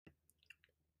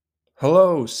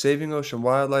Hello, Saving Ocean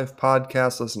Wildlife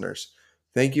Podcast listeners.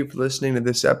 Thank you for listening to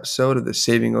this episode of the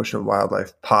Saving Ocean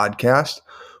Wildlife Podcast,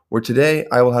 where today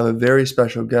I will have a very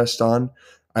special guest on.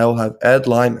 I will have Ed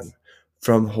Lyman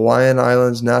from Hawaiian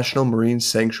Islands National Marine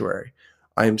Sanctuary.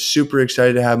 I am super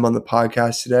excited to have him on the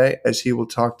podcast today as he will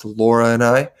talk to Laura and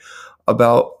I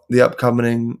about the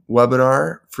upcoming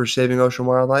webinar for Saving Ocean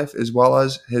Wildlife as well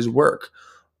as his work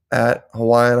at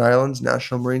Hawaiian Islands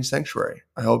National Marine Sanctuary.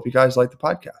 I hope you guys like the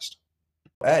podcast.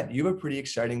 Ed, you have a pretty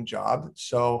exciting job.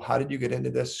 So how did you get into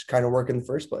this kind of work in the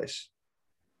first place?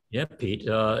 Yeah, Pete,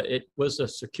 it was a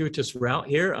circuitous route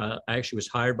here. I actually was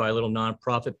hired by a little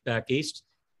nonprofit back east,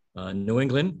 New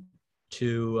England,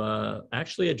 to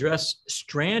actually address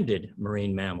stranded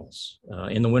marine mammals.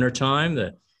 In the wintertime,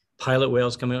 the pilot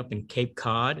whales coming up in Cape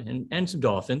Cod and some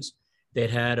dolphins.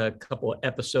 They'd had a couple of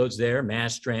episodes there,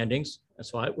 mass strandings.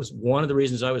 So it was one of the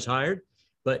reasons I was hired.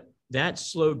 But that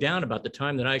slowed down about the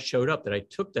time that I showed up, that I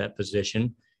took that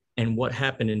position. And what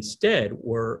happened instead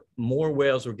were more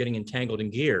whales were getting entangled in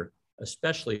gear,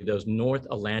 especially those North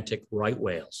Atlantic right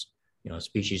whales, a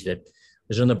species that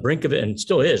is on the brink of it and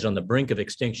still is on the brink of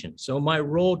extinction. So my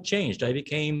role changed. I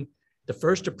became the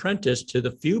first apprentice to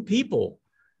the few people,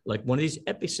 like one of these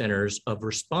epicenters of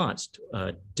response,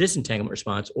 disentanglement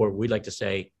response, or we'd like to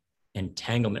say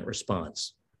entanglement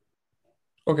response.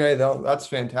 Okay, that's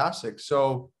fantastic.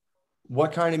 So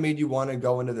what kind of made you want to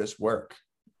go into this work?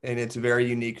 And it's a very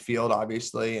unique field,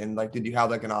 obviously. And did you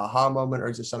have an aha moment, or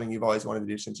is this something you've always wanted to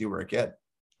do since you were a kid?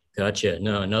 Gotcha.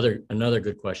 No, another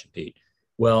good question, Pete.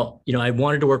 Well, I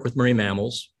wanted to work with marine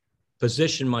mammals,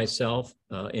 position myself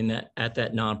at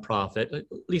that nonprofit. At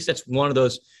least that's one of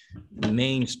those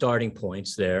main starting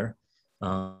points there.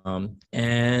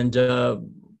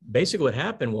 Basically what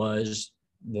happened was,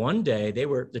 one day they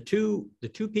were the two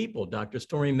people, Dr.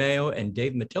 Stormy Mayo and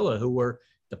Dave Matilla, who were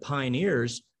the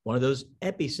pioneers, one of those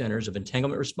epicenters of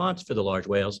entanglement response for the large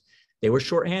whales. They were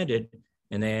shorthanded,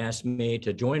 and they asked me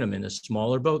to join them in a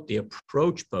smaller boat, the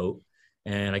approach boat.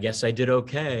 And I guess I did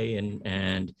okay.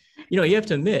 And you have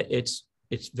to admit, it's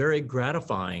very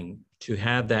gratifying to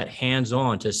have that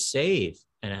hands-on to save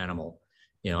an animal.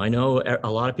 I know a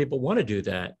lot of people want to do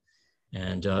that.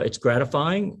 And it's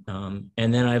gratifying.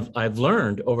 And then I've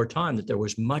learned over time that there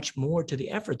was much more to the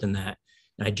effort than that.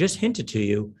 And I just hinted to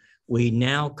you, we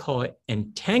now call it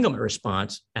entanglement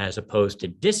response as opposed to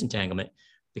disentanglement,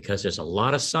 because there's a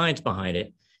lot of science behind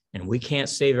it, and we can't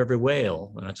save every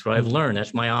whale. And that's what I've learned.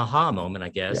 That's my aha moment, I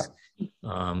guess.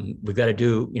 Yeah. We've got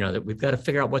to we've got to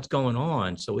figure out what's going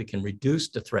on so we can reduce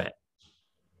the threat.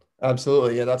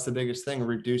 Absolutely. Yeah, that's the biggest thing,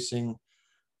 reducing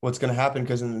what's going to happen,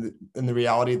 because in the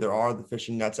reality, there are the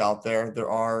fishing nets out there. There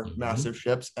are massive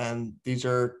ships, and these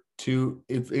are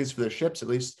at least for the ships, at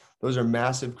least, those are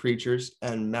massive creatures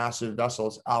and massive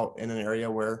vessels out in an area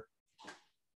where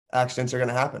accidents are going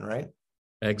to happen, right?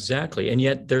 Exactly. And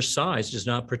yet their size does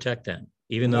not protect them,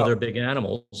 even though they're big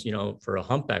animals. For a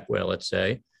humpback whale, let's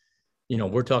say,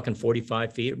 we're talking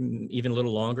 45 feet, even a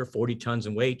little longer, 40 tons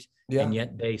in weight. Yeah. And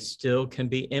yet they still can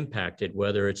be impacted,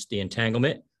 whether it's the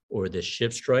entanglement or the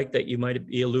ship strike that you might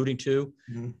be alluding to.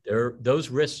 Those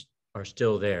risks are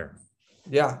still there.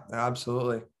 Yeah,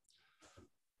 absolutely.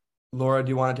 Laura, do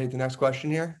you want to take the next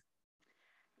question here?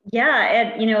 Yeah,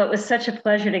 Ed, it was such a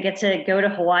pleasure to get to go to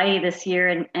Hawaii this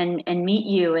year and meet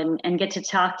you and get to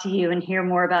talk to you and hear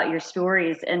more about your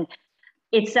stories. And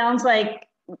it sounds like,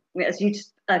 as you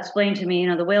explained to me,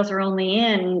 the whales are only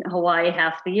in Hawaii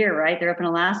half the year, right? They're up in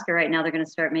Alaska right now. They're going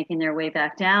to start making their way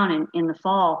back down in the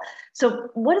fall. So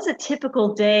what does a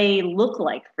typical day look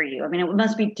like for you? I mean, it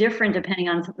must be different depending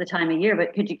on the time of year,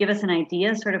 but could you give us an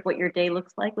idea sort of what your day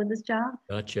looks like with this job?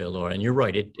 Gotcha, Laura. And you're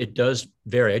right. It does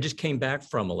vary. I just came back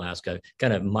from Alaska,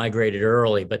 kind of migrated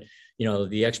early, but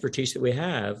the expertise that we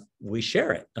have, we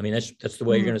share it. I mean, that's the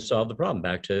way you're going to solve the problem.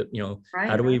 Back to,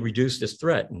 how do we reduce this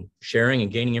threat, and sharing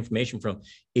and gaining information from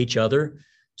each other.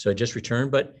 So I just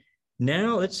returned, but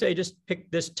now let's say just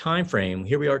pick this time frame.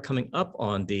 Here we are coming up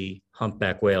on the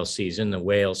humpback whale season, the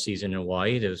whale season in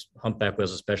Hawaii. There's humpback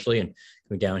whales especially, and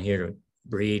coming down here to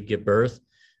breed, give birth,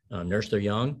 nurse their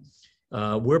young.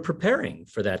 We're preparing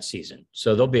for that season.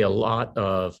 So there'll be a lot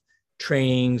of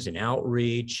trainings and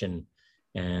outreach and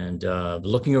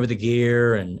looking over the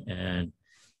gear and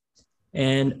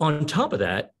on top of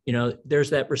that, there's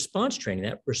that response training,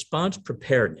 that response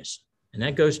preparedness, and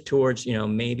that goes towards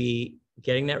maybe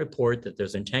getting that report that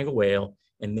there's an entangled whale,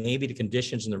 and maybe the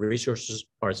conditions and the resources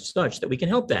are such that we can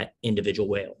help that individual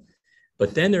whale.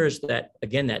 But then there's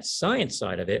that science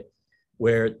side of it,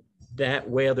 where that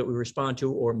whale that we respond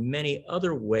to, or many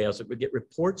other whales that we get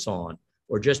reports on,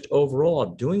 or just overall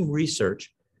doing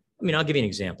research I mean, I'll give you an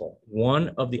example. One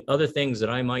of the other things that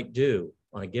I might do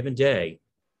on a given day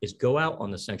is go out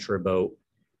on the sanctuary boat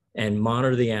and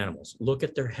monitor the animals, look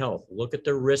at their health, look at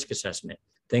their risk assessment.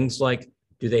 Things like,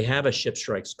 do they have a ship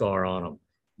strike scar on them?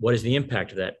 What is the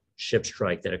impact of that ship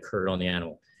strike that occurred on the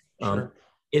animal? Sure.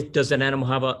 Does an animal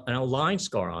have a line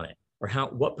scar on it? Or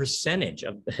what percentage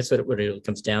of, that's what it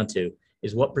comes down to,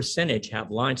 is what percentage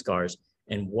have line scars,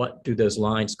 and what do those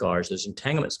line scars, those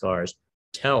entanglement scars,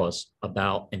 tell us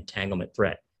about entanglement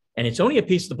threat? And it's only a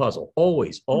piece of the puzzle.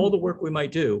 Always, all the work we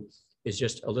might do is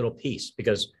just a little piece,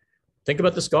 because think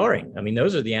about the scarring. I mean,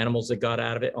 those are the animals that got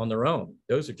out of it on their own.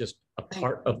 Those are just a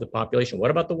part of the population. What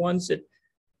about the ones that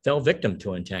fell victim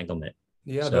to entanglement?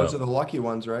 Yeah, those are the lucky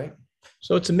ones, right?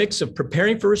 So it's a mix of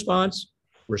preparing for response,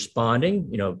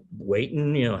 responding,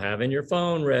 waiting, having your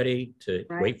phone ready to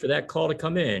wait for that call to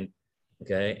come in.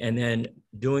 Okay. And then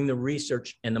doing the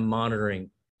research and the monitoring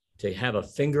to have a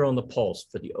finger on the pulse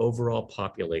for the overall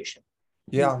population.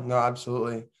 Yeah, no,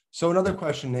 absolutely. So another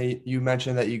question, Nate, you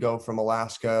mentioned that you go from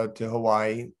Alaska to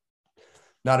Hawaii.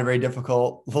 Not a very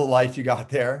difficult life you got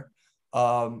there.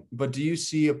 But do you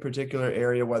see a particular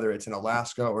area, whether it's in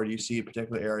Alaska, or do you see a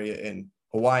particular area in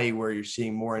Hawaii where you're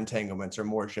seeing more entanglements or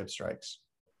more ship strikes?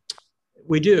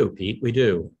 We do, Pete, we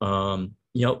do. But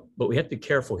we have to be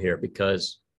careful here,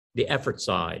 because the effort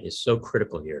side is so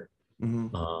critical here.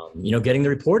 Getting the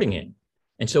reporting in.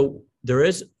 And so there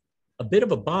is a bit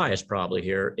of a bias probably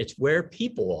here. It's where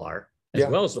people are, as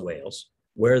well as the whales,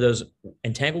 where those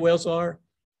entangled whales are,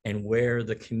 and where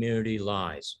the community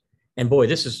lies. And boy,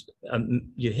 this is,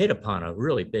 you hit upon a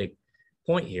really big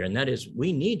point here, and that is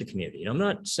we need the community. And I'm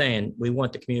not saying we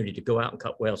want the community to go out and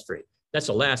cut whales free. That's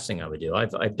the last thing I would do.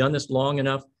 I've done this long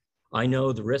enough. I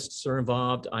know the risks are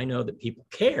involved. I know that people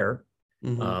care,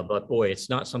 but boy, it's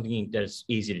not something that's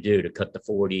easy to do, to cut the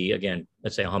 40, again,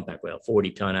 let's say a humpback whale,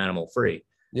 40-ton animal free.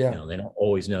 Yeah. They don't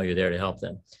always know you're there to help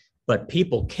them, but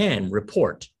people can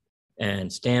report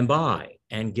and stand by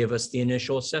and give us the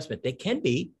initial assessment. They can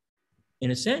be,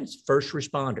 in a sense, first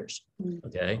responders.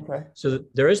 Okay. So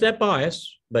there is that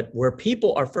bias, but where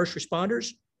people are first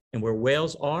responders and where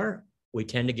whales are, we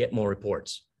tend to get more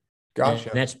reports. Gotcha.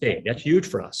 And that's big. That's huge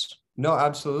for us. No,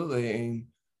 absolutely. And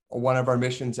one of our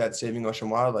missions at Saving Ocean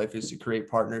Wildlife is to create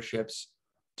partnerships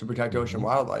to protect ocean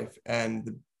wildlife. And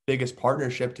the biggest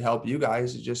partnership to help you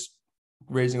guys is just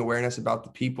raising awareness about the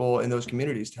people in those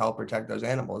communities to help protect those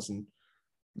animals and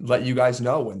let you guys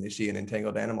know when they see an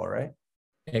entangled animal, right?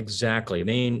 Exactly. I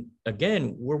mean,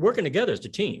 again, we're working together as a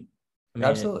team. I mean,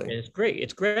 absolutely. It's great.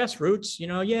 It's grassroots.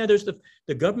 There's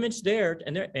the government's there,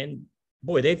 and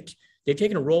boy, they've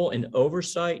taken a role in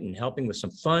oversight and helping with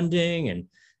some funding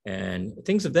and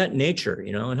things of that nature,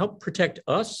 and help protect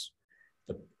us,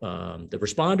 the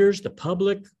responders, the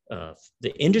public,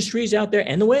 the industries out there,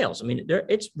 and the whales. I mean,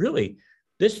 it's really,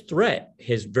 this threat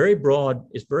is very broad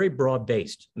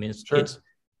based. I mean,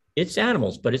 it's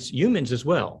animals, but it's humans as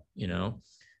well,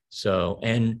 So,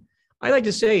 and I like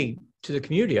to say to the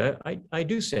community, I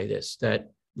do say this,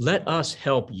 that let us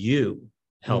help you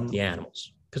help the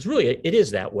animals, because really it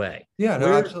is that way. Yeah,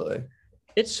 no, absolutely.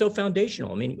 It's so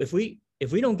foundational. I mean, if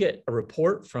we don't get a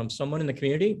report from someone in the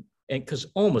community, and because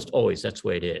almost always that's the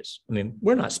way it is. I mean,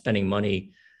 we're not spending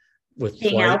money with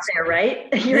being out there, right?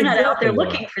 You're not out there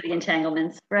looking for the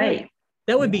entanglements, right?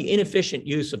 That would be inefficient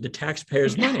use of the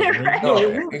taxpayers' money.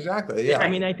 Exactly. Yeah. I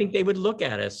mean, I think they would look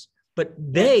at us, but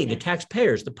the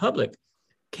taxpayers, the public,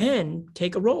 can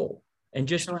take a role and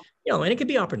just, and it could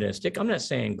be opportunistic. I'm not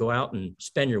saying go out and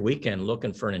spend your weekend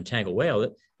looking for an entangled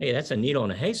whale. Hey, that's a needle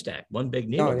in a haystack, one big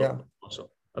needle, but also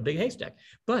a big haystack.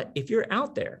 But if you're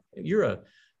out there, you're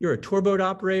a tour boat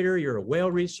operator, you're a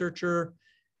whale researcher,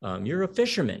 you're a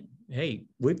fisherman. Hey,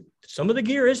 some of the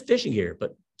gear is fishing gear,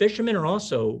 but fishermen are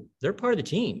also, they're part of the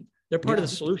team. They're part of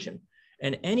the solution.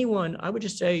 And anyone, I would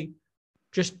just say,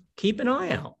 just keep an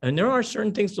eye out. And there are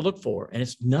certain things to look for. And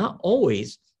it's not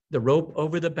always the rope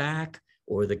over the back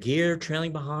or the gear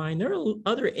trailing behind. There are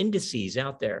other indices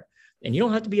out there. And you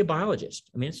don't have to be a biologist.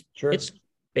 I mean, it's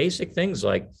basic things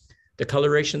like the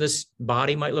coloration of this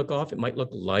body might look off. It might look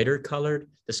lighter colored.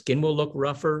 The skin will look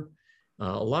rougher.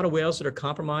 A lot of whales that are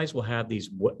compromised will have these,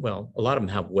 a lot of them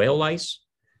have whale lice,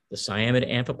 the cyanid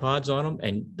amphipods on them.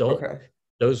 And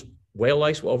those whale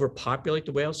lice will overpopulate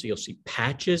the whale. So you'll see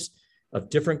patches of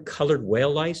different colored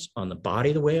whale lice on the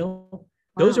body of the whale.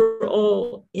 Those are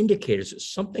all indicators that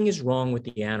something is wrong with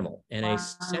the animal. And a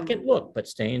second look, but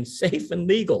staying safe and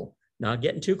legal, not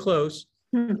getting too close,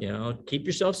 keep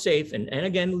yourself safe. And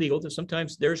again, legal.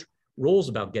 Sometimes there's rules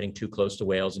about getting too close to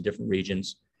whales in different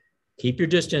regions. Keep your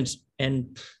distance,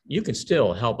 and you can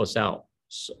still help us out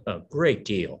a great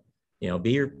deal.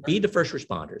 be the first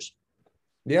responders.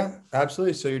 Yeah,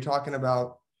 absolutely. So you're talking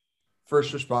about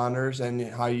first responders and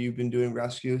how you've been doing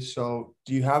rescues. So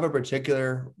do you have a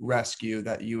particular rescue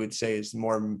that you would say is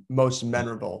most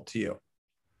memorable to you?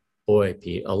 Boy,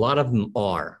 Pete, a lot of them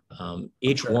are,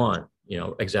 each one,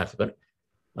 exactly. But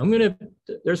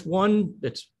there's one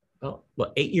that's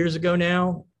 8 years ago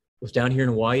now, was down here in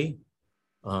Hawaii.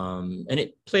 And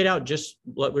it played out just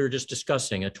what we were just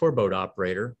discussing, a tour boat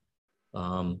operator.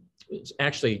 It's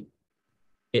actually,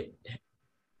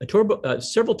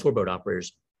 several tour boat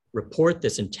operators report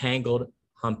this entangled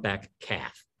humpback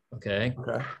calf, okay?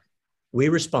 We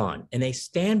respond, and they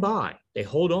stand by. They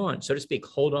hold on, so to speak,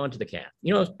 hold on to the calf.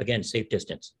 Again, safe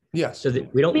distance. Yes. So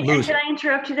that we don't lose Can it. I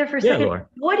interrupt you there for a second? Laura.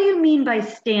 What do you mean by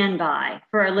stand by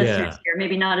for our listeners here?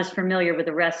 Maybe not as familiar with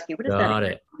the rescue. What does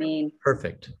that mean?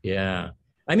 Perfect. Yeah.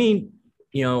 I mean,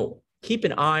 keep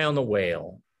an eye on the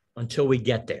whale until we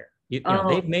get there.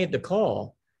 They've made the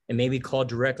call, and maybe called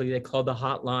directly. They called the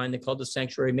hotline. They called the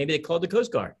sanctuary. Maybe they called the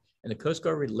Coast Guard, and the Coast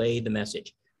Guard relayed the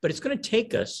message. But it's going to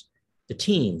take us,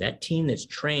 that team that's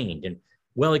trained and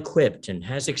well-equipped and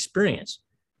has experience.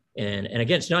 And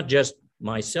again, it's not just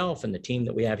myself and the team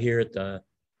that we have here at the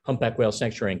Humpback Whale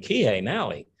Sanctuary in Kihei,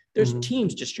 Maui. There's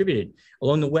teams distributed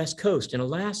along the West Coast in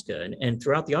Alaska and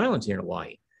throughout the islands here in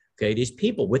Hawaii. Okay, these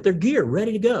people with their gear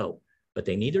ready to go, but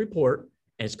they need the report,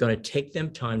 and it's going to take them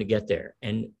time to get there.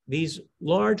 And these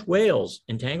large whales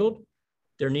entangled,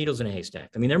 they're needles in a haystack.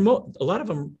 I mean, a lot of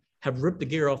them have ripped the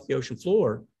gear off the ocean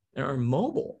floor and are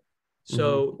mobile.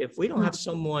 So if we don't have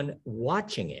someone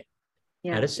watching it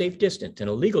at a safe distance and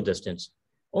a legal distance,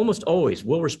 almost always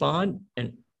we'll respond.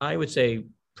 And I would say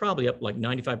probably up like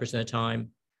 95% of the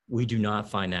time, we do not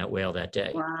find that whale that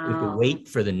day. Wow. We have to wait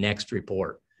for the next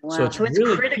report. Wow. So it's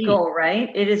really critical, key.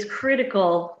 Right? It is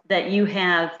critical that you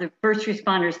have the first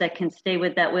responders that can stay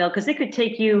with that whale, because it could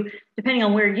take you, depending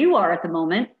on where you are at the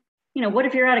moment. What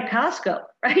if you're at a Costco,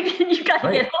 right? You got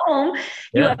to get home.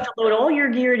 You have to load all your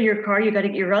gear to your car. You got to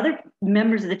get your other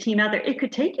members of the team out there. It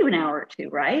could take you an hour or two,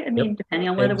 right? I mean, depending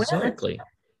on where the whale is. Exactly.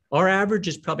 Our average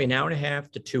is probably an hour and a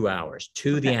half to 2 hours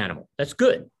to the animal. That's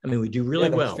good. I mean, we do really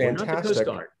well. Fantastic. We're not the Coast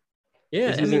Guard.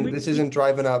 Yeah. This isn't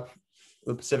driving up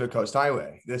the Pacific Coast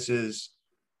Highway. This is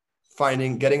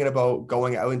getting in a boat,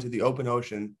 going out into the open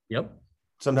ocean.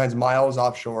 Sometimes miles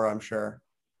offshore, I'm sure.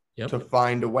 To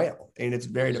find a whale, and it's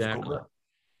very difficult.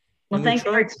 Well, thanks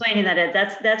for explaining that, Ed.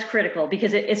 That's critical,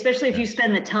 because especially if you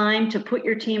spend the time to put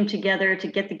your team together, to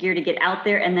get the gear, to get out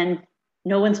there, and then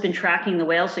no one's been tracking the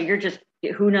whale, so you're just,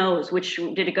 who knows which,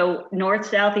 did it go north,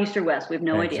 south, east, or west? We have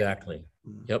no idea. Exactly.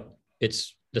 Yep.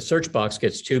 It's the search box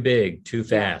gets too big, too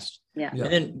fast. Yeah.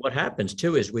 And then what happens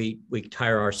too is we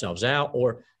tire ourselves out,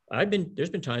 or there's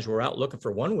been times we're out looking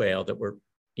for one whale that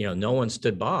no one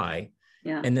stood by,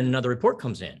 and then another report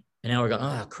comes in. And now we're going,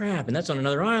 oh crap, and that's on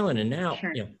another island. And now,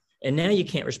 and now you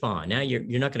can't respond. Now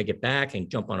you're not going to get back and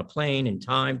jump on a plane in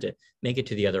time to make it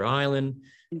to the other island.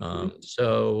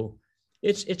 So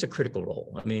it's a critical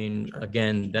role. I mean,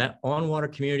 again, that on-water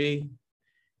community,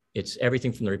 it's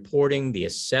everything from the reporting, the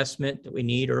assessment that we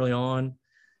need early on,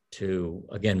 to,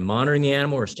 again, monitoring the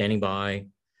animal or standing by,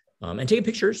 and taking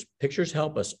pictures. Pictures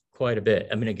help us quite a bit.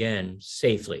 I mean, again,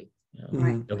 safely.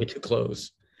 Don't get too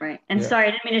close. Right. And sorry,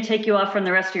 I didn't mean to take you off from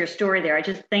the rest of your story there.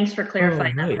 Thanks for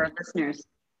clarifying that for our listeners.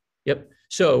 Yep.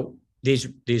 So these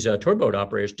tour boat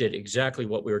operators did exactly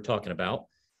what we were talking about.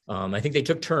 I think they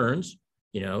took turns,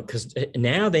 because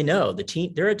now they know the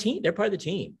team, they're a team, they're part of the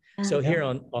team. So here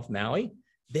off Maui,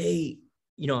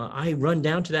 I run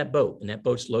down to that boat, and that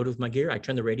boat's loaded with my gear. I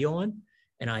turn the radio on,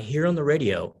 and I hear on the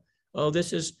radio, oh,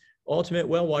 this is Ultimate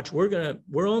Whale Watch.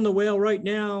 We're on the whale right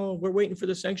now. We're waiting for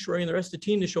the sanctuary and the rest of the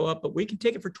team to show up, but we can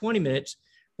take it for 20 minutes.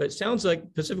 But it sounds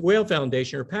like Pacific Whale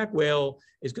Foundation or Pac Whale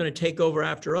is going to take over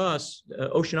after us.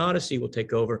 Ocean Odyssey will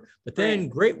take over. But then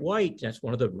Great White, that's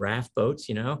one of the raft boats,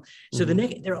 So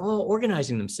they're all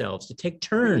organizing themselves to take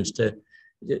turns to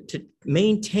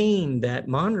maintain that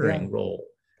monitoring role.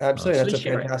 Absolutely. That's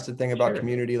a fantastic thing about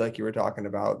community, like you were talking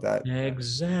about, that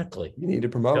exactly you need to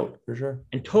promote for sure.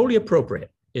 And totally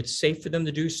appropriate. It's safe for them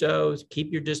to do so.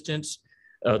 Keep your distance.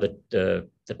 The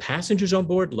passengers on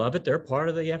board love it. They're part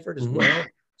of the effort as well.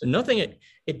 So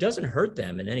it doesn't hurt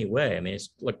them in any way. I mean,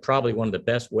 it's like probably one of the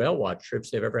best whale watch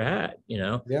trips they've ever had,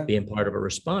 being part of a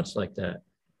response like that.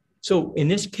 So in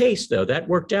this case, though, that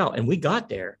worked out, and we got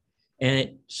there. And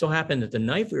it so happened that the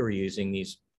knife we were using,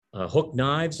 these hook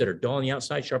knives that are dull on the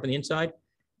outside, sharp on the inside,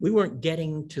 we weren't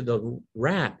getting to the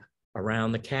wrap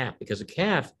around the calf, because the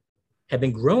calf had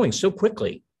been growing so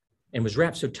quickly and was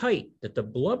wrapped so tight that the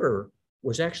blubber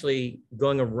was actually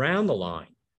going around the line.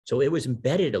 So it was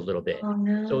embedded a little bit. Oh,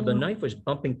 no. So the knife was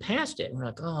bumping past it. We're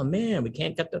like, oh man, we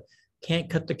can't cut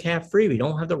the calf free. We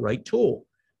don't have the right tool.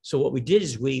 So what we did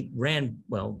is we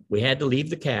had to leave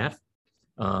the calf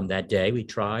that day. We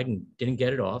tried and didn't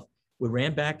get it off. We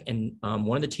ran back, and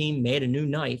one of the team made a new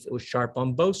knife. It was sharp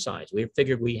on both sides. We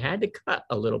figured we had to cut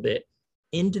a little bit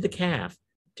into the calf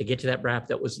to get to that wrap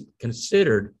that was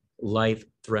considered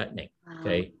life-threatening. Wow.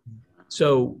 Okay.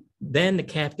 So then the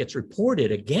calf gets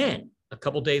reported again a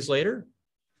couple days later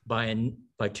by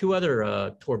two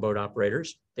other tour boat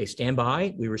operators. They stand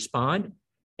by, we respond,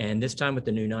 and this time with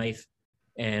the new knife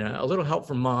and a little help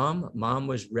from mom. Mom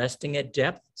was resting at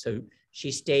depth, so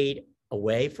she stayed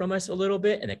away from us a little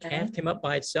bit, and the calf came up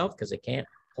by itself because they can't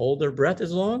hold their breath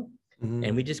as long. Mm-hmm.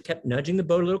 And we just kept nudging the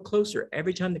boat a little closer.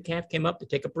 Every time the calf came up to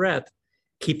take a breath,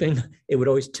 it would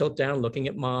always tilt down, looking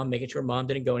at mom, making sure mom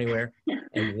didn't go anywhere.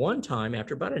 And one time,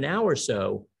 after about an hour or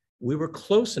so, we were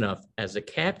close enough. As the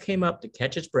calf came up to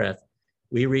catch its breath,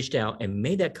 we reached out and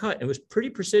made that cut. It was pretty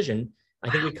precision. I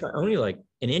think we cut only like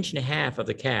 1.5 inches of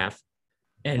the calf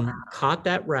and caught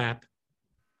that wrap,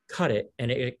 cut it, and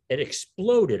it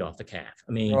exploded off the calf.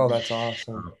 I mean, oh, that's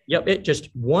awesome. Yep. It just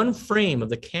one frame of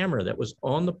the camera that was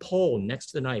on the pole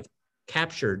next to the knife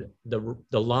captured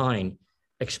the line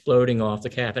exploding off the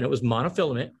calf, and it was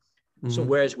monofilament. Mm-hmm. So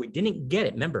whereas we didn't get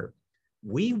it, remember,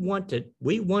 we wanted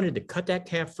to cut that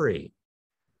calf free,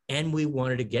 and we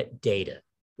wanted to get data.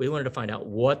 We wanted to find out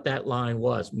what that line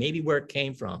was, maybe where it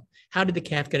came from. How did the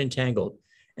calf get entangled?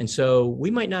 And so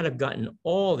we might not have gotten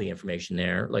all the information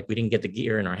there, like we didn't get the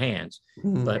gear in our hands,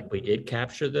 but we did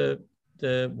capture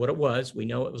the what it was. We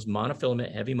know it was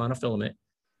monofilament, heavy monofilament,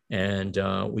 and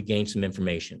we gained some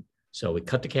information. So we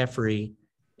cut the calf free,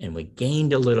 and we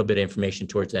gained a little bit of information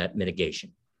towards that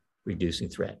mitigation, reducing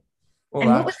threat. Well,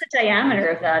 and what was the diameter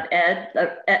of that, Ed,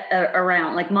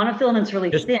 around? Like monofilament's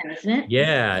really thin, isn't it?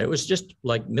 Yeah, it was just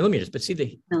like millimeters. But see,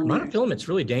 the monofilament's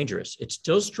really dangerous. It's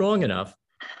still strong enough,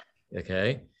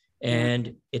 okay?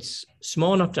 And it's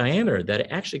small enough diameter that it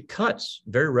actually cuts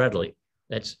very readily.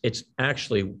 It's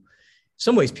actually, in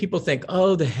some ways people think,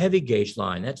 oh, the heavy gauge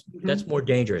line, that's more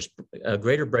dangerous, a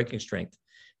greater breaking strength.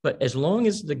 But as long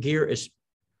as the gear is,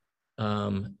 as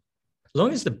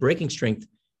long as the breaking strength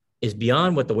is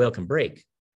beyond what the whale can break,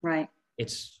 right?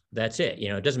 That's it.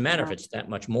 It doesn't matter if it's that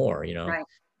much more. Right.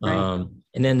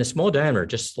 And then the small diameter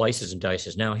just slices and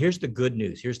dices. Now, here's the good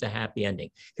news. Here's the happy ending.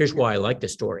 Here's why I like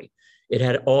this story. It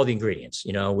had all the ingredients.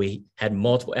 We had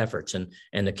multiple efforts, and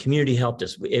the community helped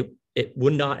us. It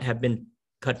would not have been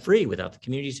cut free without the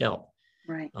community's help.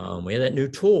 Right. We had that new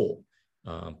tool,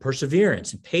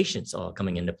 perseverance and patience all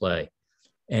coming into play.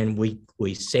 And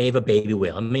we save a baby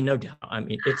whale. I mean, no doubt. I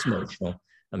mean, it's emotional.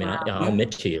 I mean, I'll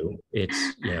admit to you,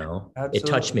 it's, it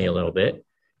touched me a little bit.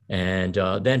 And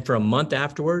then for a month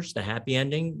afterwards, the happy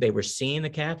ending, they were seeing the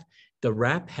calf. The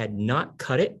wrap had not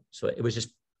cut it. So it was just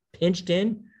pinched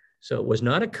in. So it was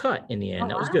not a cut in the end.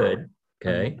 That was good.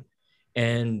 Okay.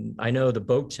 And I know the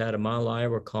boats out of Maalaea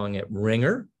were calling it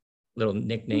Ringer, little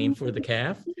nickname for the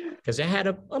calf, because it had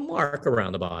a mark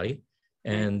around the body.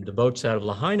 And the boats out of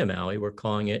Lahaina, Maui were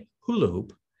calling it Hula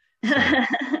Hoop.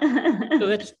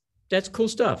 So that's cool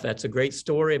stuff. That's a great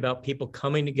story about people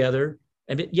coming together,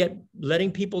 and yet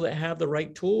letting people that have the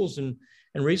right tools and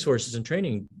resources and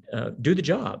training do the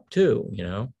job too,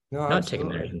 not taking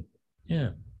their, yeah.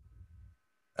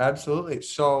 Absolutely.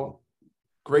 So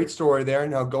great story there.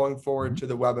 Now going forward to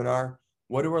the webinar,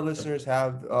 what do our listeners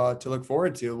have to look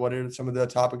forward to? What are some of the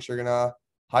topics you're going to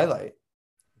highlight?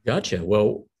 Gotcha.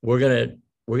 Well, we're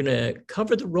gonna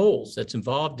cover the roles that's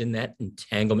involved in that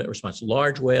entanglement response,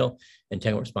 large whale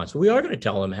entanglement response. We are going to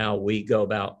tell them how we go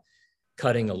about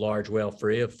cutting a large whale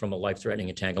free from a life-threatening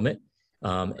entanglement.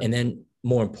 And then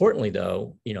more importantly,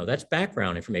 though, that's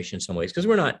background information in some ways, because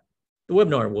the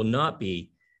webinar will not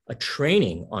be a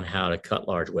training on how to cut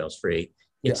large whales free.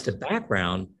 It's the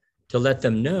background to let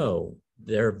them know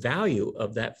their value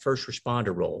of that first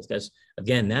responder role. That's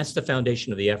the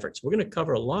foundation of the efforts. We're going to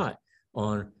cover a lot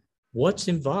on what's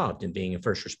involved in being a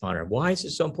first responder. Why is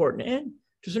it so important? And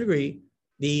to some degree,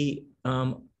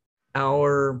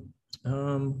 our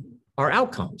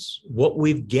outcomes, what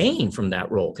we've gained from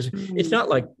that role. Because it's not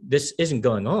like this isn't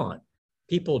going on.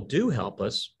 People do help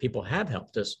us. People have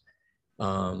helped us.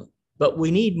 But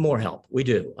we need more help. We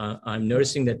do. I'm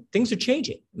noticing that things are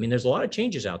changing. I mean, there's a lot of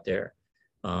changes out there.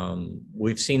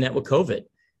 We've seen that with COVID,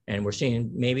 and we're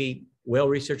seeing maybe whale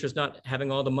researchers not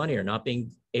having all the money or not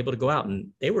being able to go out, and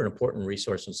they were an important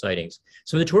resource in sightings.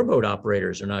 Some of the tour boat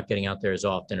operators are not getting out there as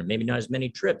often, or maybe not as many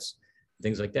trips,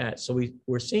 things like that. So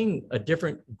we're seeing a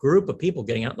different group of people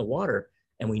getting out in the water,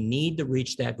 and we need to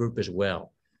reach that group as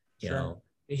well. You know,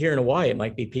 here in Hawaii, it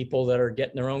might be people that are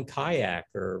getting their own kayak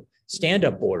or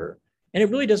stand-up boarder. And it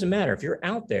really doesn't matter. If you're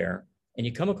out there and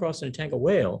you come across an entangled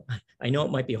whale, I know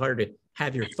it might be harder to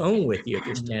have your phone with you if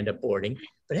you're stand-up boarding,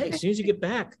 but hey, as soon as you get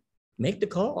back, make the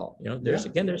call. There's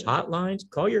hotlines,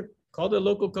 call the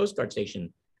local Coast Guard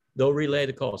station. They'll relay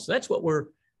the call. So that's what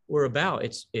we're about.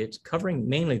 It's covering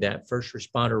mainly that first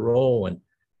responder role and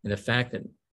the fact that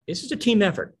this is a team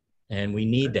effort and we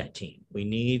need that team. We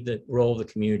need the role of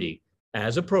the community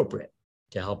as appropriate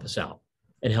to help us out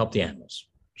and help the animals.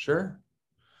 Sure.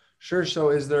 So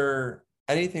is there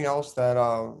anything else that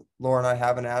Laura and I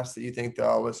haven't asked that you think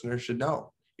the listeners should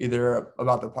know, either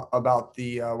about the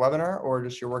webinar or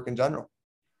just your work in general,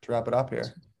 to wrap it up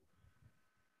here?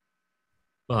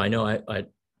 Well, I know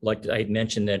I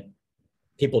mentioned that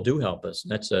people do help us.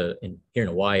 That's here in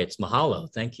Hawaii, it's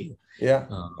mahalo. Thank you. Yeah.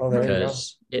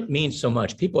 Because it means so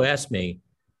much. People ask me,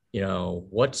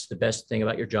 what's the best thing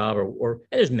about your job, or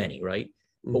and there's many, right?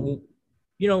 Mm-hmm.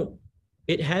 But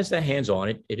it has that hands-on.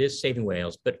 It is saving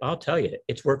whales, but I'll tell you,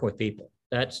 it's working with people.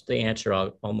 That's the answer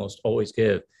I'll almost always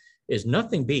give. Is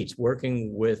nothing beats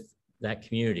working with that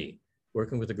community,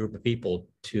 working with a group of people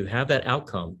to have that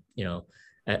outcome.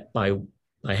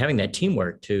 By having that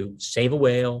teamwork to save a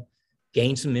whale,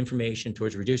 gain some information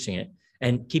towards reducing it,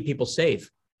 and keep people safe.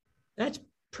 That's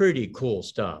pretty cool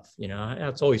stuff.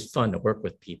 It's always fun to work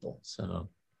with people. So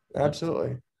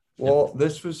absolutely. Well,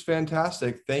 this was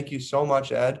fantastic. Thank you so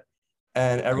much, Ed.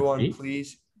 And everyone,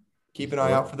 please keep an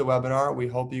eye out for the webinar. We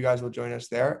hope you guys will join us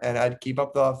there. And Ed, keep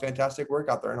up the fantastic work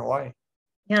out there in Hawaii.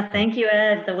 Yeah, thank you,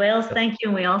 Ed. The whales thank you,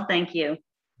 and we all thank you.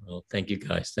 Well, thank you,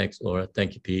 guys. Thanks, Laura.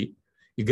 Thank you, Pete.